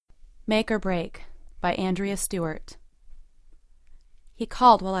Make or Break by Andrea Stewart. He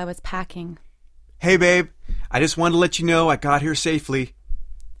called while I was packing. Hey, babe. I just wanted to let you know I got here safely.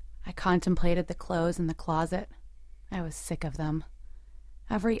 I contemplated the clothes in the closet. I was sick of them.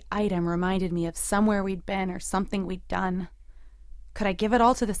 Every item reminded me of somewhere we'd been or something we'd done. Could I give it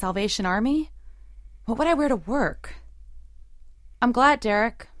all to the Salvation Army? What would I wear to work? I'm glad,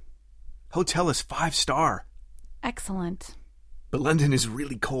 Derek. Hotel is 5-star. Excellent. But London is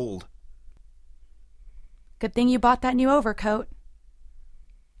really cold. Good thing you bought that new overcoat.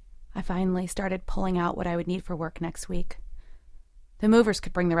 I finally started pulling out what I would need for work next week. The movers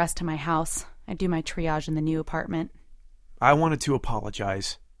could bring the rest to my house. I'd do my triage in the new apartment. I wanted to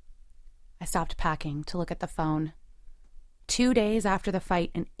apologize. I stopped packing to look at the phone. 2 days after the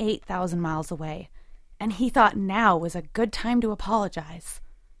fight and 8,000 miles away. And he thought now was a good time to apologize.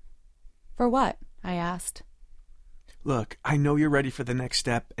 For what? I asked. Look, I know you're ready for the next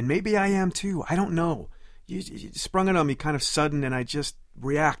step, and maybe I am too. I don't know. You sprung it on me kind of sudden, and I just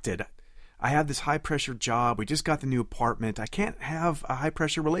reacted. I have this high-pressure job. We just got the new apartment. I can't have a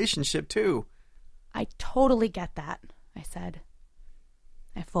high-pressure relationship, too. I totally get that, I said.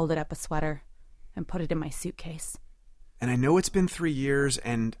 I folded up a sweater and put it in my suitcase. And I know it's been 3 years,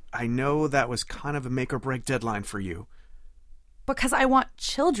 and I know that was kind of a make-or-break deadline for you. Because I want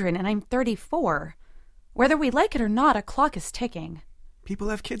children, and I'm 34. Whether we like it or not, a clock is ticking. People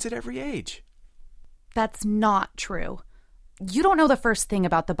have kids at every age. That's not true. You don't know the first thing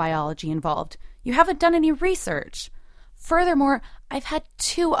about the biology involved. You haven't done any research. Furthermore, I've had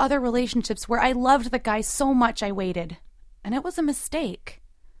 2 other relationships where I loved the guy so much I waited. And it was a mistake.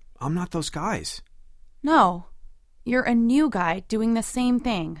 I'm not those guys. No. You're a new guy doing the same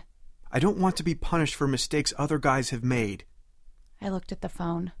thing. I don't want to be punished for mistakes other guys have made. I looked at the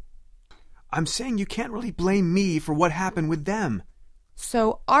phone. I'm saying you can't really blame me for what happened with them.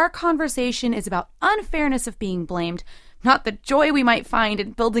 So our conversation is about unfairness of being blamed, not the joy we might find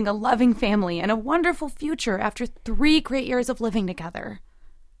in building a loving family and a wonderful future after 3 great years of living together.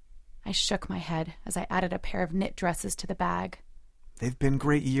 I shook my head as I added a pair of knit dresses to the bag. They've been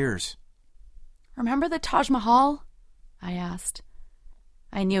great years. Remember the Taj Mahal? I asked.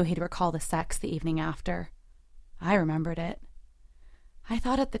 I knew he'd recall the sex the evening after. I remembered it. I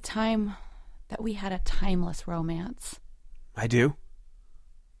thought at the time that we had a timeless romance. I do?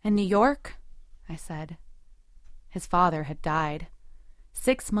 In New York? I said. His father had died.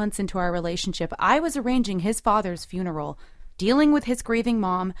 6 months into our relationship, I was arranging his father's funeral, dealing with his grieving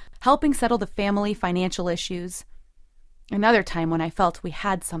mom, helping settle the family financial issues. Another time when I felt we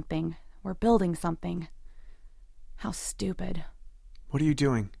had something, were building something. How stupid. What are you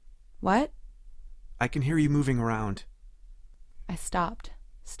doing? What? I can hear you moving around. I stopped,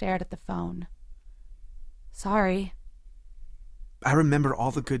 stared at the phone. Sorry. I remember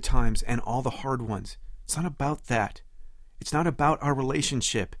all the good times and all the hard ones. It's not about that. It's not about our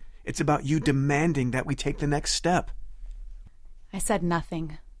relationship. It's about you demanding that we take the next step. I said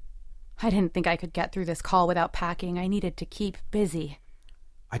nothing. I didn't think I could get through this call without packing. I needed to keep busy.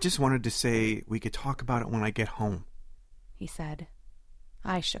 I just wanted to say we could talk about it when I get home. He said.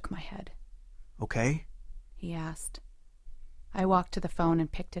 I shook my head. Okay? He asked. I walked to the phone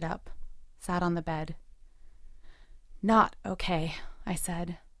and picked it up, sat on the bed. Not okay, I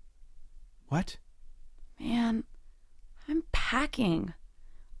said. What? Man, I'm packing.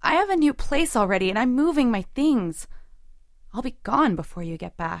 I have a new place already, and I'm moving my things. I'll be gone before you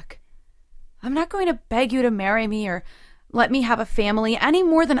get back. I'm not going to beg you to marry me or let me have a family any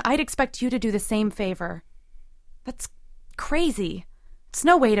more than I'd expect you to do the same favor. That's crazy. It's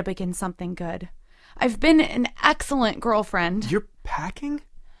no way to begin something good. I've been an excellent girlfriend. You're packing?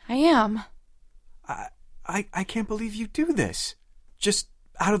 I am. I can't believe you do this. Just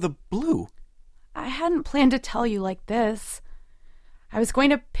out of the blue. I hadn't planned to tell you like this. I was going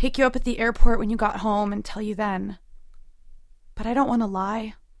to pick you up at the airport when you got home and tell you then. But I don't want to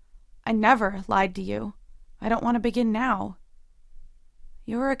lie. I never lied to you. I don't want to begin now.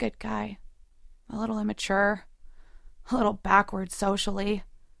 You were a good guy. A little immature. A little backward socially.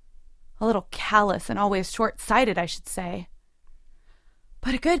 A little callous and always short-sighted, I should say.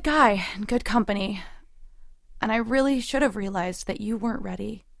 But a good guy and good company. And I really should have realized that you weren't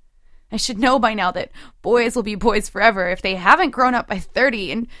ready. I should know by now that boys will be boys forever if they haven't grown up by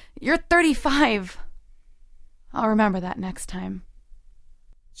 30 and you're 35. I'll remember that next time.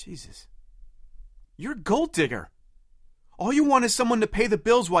 Jesus. You're a gold digger. All you want is someone to pay the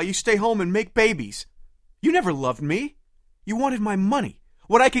bills while you stay home and make babies. You never loved me. You wanted my money,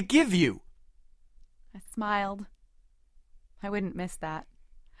 what I could give you. I smiled. I wouldn't miss that.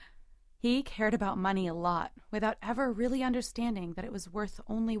 He cared about money a lot, without ever really understanding that it was worth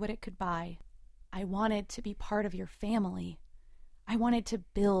only what it could buy. I wanted to be part of your family. I wanted to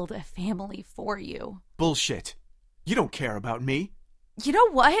build a family for you. Bullshit. You don't care about me. You know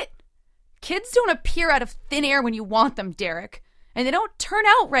what? Kids don't appear out of thin air when you want them, Derek. And they don't turn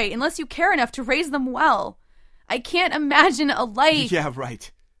out right unless you care enough to raise them well. I can't imagine a life... Yeah,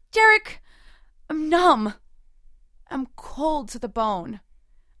 right. Derek, I'm numb. I'm cold to the bone.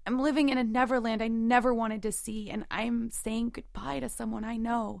 I'm living in a neverland I never wanted to see, and I'm saying goodbye to someone I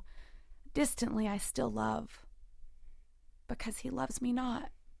know. Distantly, I still love. Because he loves me not.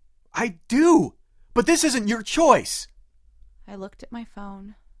 I do! But this isn't your choice! I looked at my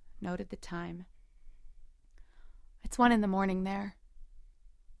phone, noted the time. It's 1 a.m. there.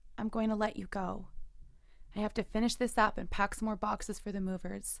 I'm going to let you go. I have to finish this up and pack some more boxes for the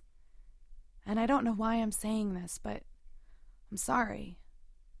movers. And I don't know why I'm saying this, but I'm sorry.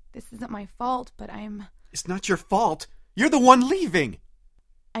 This isn't my fault, but It's not your fault. You're the one leaving.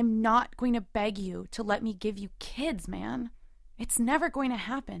 I'm not going to beg you to let me give you kids, man. It's never going to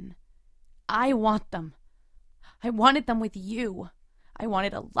happen. I want them. I wanted them with you. I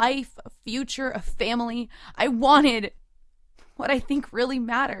wanted a life, a future, a family. I wanted what I think really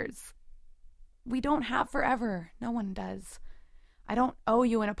matters. We don't have forever. No one does. I don't owe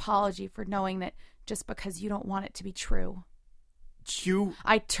you an apology for knowing that just because you don't want it to be true.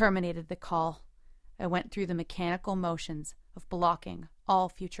 I terminated the call. I went through the mechanical motions of blocking all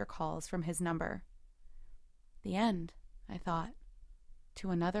future calls from his number. The end, I thought,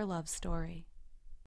 to another love story.